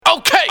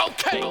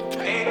Okay.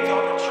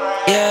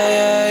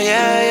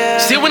 Yeah.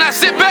 See, when I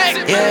sit back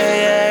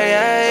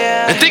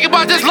and think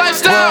about this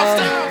lifestyle,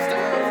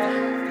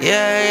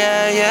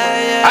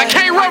 I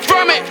can't run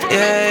from it.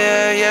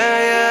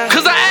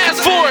 Cause I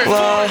asked for it.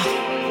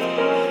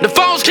 The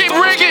phones keep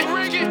ringing,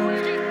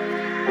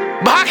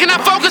 but how can I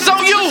focus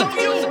on you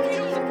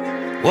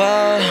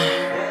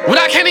when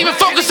I can't even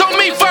focus on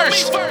me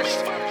first?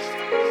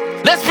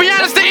 Let's be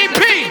honest, the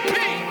EP.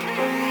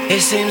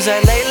 It seems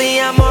like lately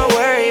I'm more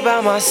worried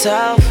about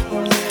myself.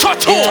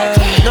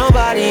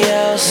 Nobody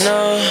else,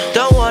 no,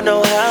 don't want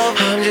no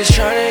help. I'm just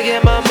trying to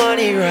get my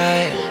money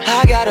right.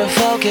 I gotta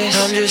focus,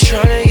 I'm just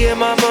trying to get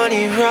my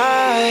money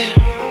right.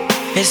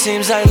 It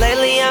seems like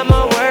lately I'm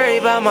more worried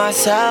about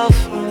myself.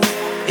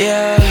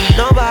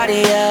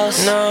 Nobody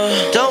else, no,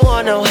 don't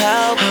want no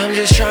help. I'm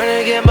just trying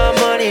to get my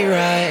money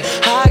right.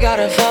 I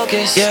gotta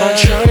focus, I'm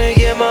trying to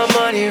get my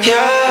money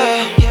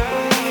right.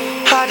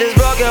 I just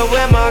broke up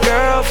with my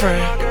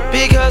girlfriend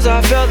because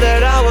I felt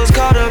that I was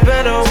caught up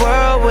in a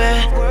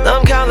whirlwind.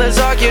 Them countless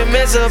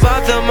arguments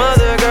about the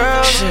other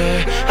girl.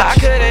 Shit, I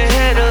couldn't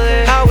handle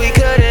it, how we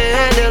couldn't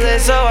handle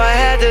it, so I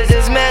had to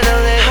dismantle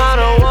it. I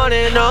don't want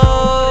it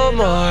no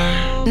more,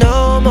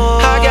 no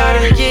more. I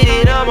gotta get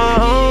it on my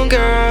own,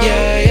 girl. Yeah.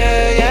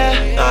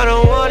 I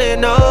don't want it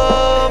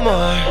no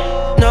more,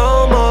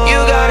 no more. You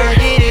gotta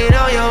get it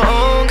on your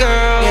own,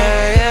 girl.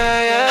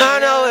 Yeah. I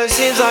know it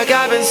seems like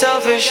I've been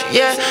selfish,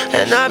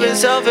 and I've been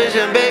selfish,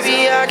 and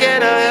baby, I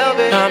cannot help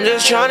it. I'm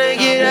just trying to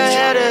get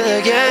ahead of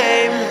the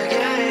game.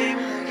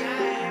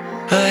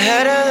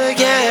 Ahead of the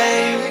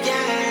game,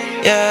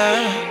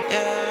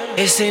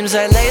 It seems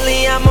like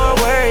lately I'm more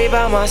worried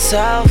about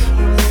myself.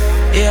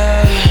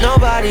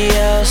 Nobody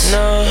else,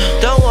 no,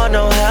 don't want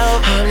no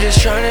help. I'm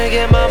just trying to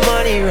get my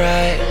money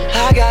right.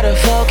 I gotta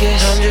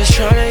focus, I'm just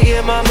trying to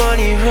get my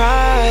money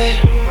right.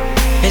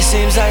 It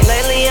seems like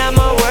lately I'm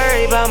more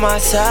worried about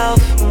myself.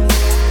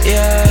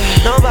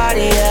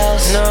 Nobody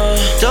else, no,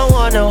 don't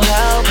want no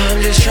help.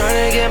 I'm just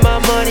trying to get my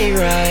money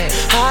right.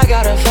 I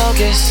gotta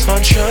focus,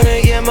 I'm trying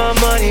to get my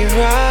money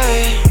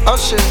right. Oh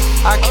shit,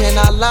 I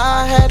cannot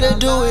lie, had to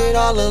do it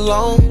all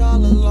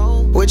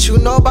alone. What you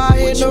know about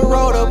hitting the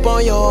road up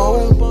on your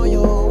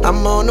own?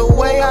 I'm on the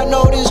way, I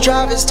know this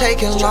drive is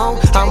taking long.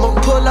 I'ma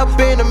pull up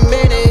in a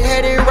minute,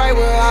 headed right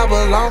where I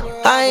belong.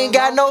 I ain't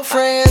got no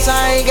friends,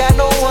 I ain't got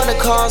no one to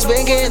call, it's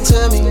been getting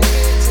to me.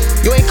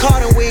 You ain't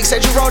called in weeks,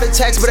 said you wrote a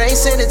text, but ain't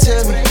sent it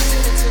to me.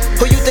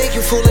 Who you think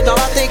you fooling? All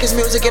I think is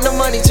music and the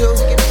money too.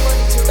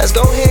 Let's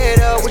go head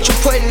up, what you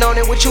putting on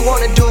it, what you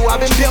wanna do. I've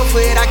been built for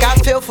it, I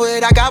got feel for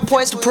it, I got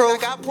points to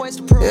prove.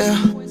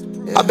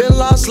 I've been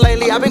lost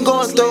lately, I've been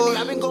going through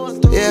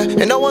it.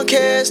 And no one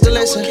cares to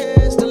listen.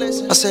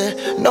 I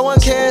said, no one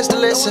cares to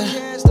listen.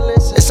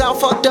 It sound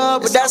fucked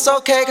up, but that's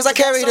okay, cause I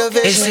carry the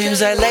vision. It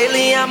seems like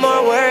lately I'm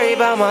more worried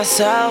about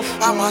myself.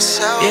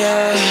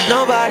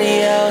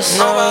 Nobody else,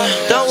 no,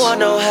 don't want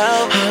no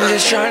help. I'm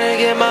just trying to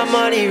get my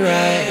money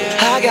right.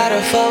 I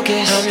gotta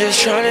focus, I'm just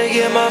trying to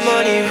get my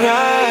money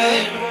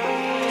right.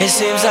 It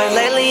seems like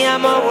lately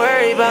I'm more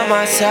worried about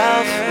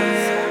myself.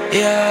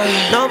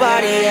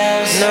 Nobody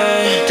else,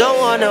 no, don't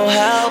want no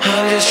help.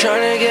 I'm just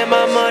trying to get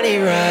my money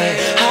right.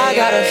 I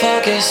gotta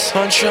focus,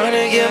 I'm trying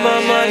to get my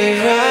money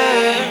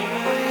right.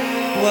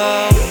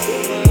 Wow.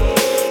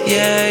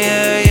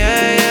 Yeah.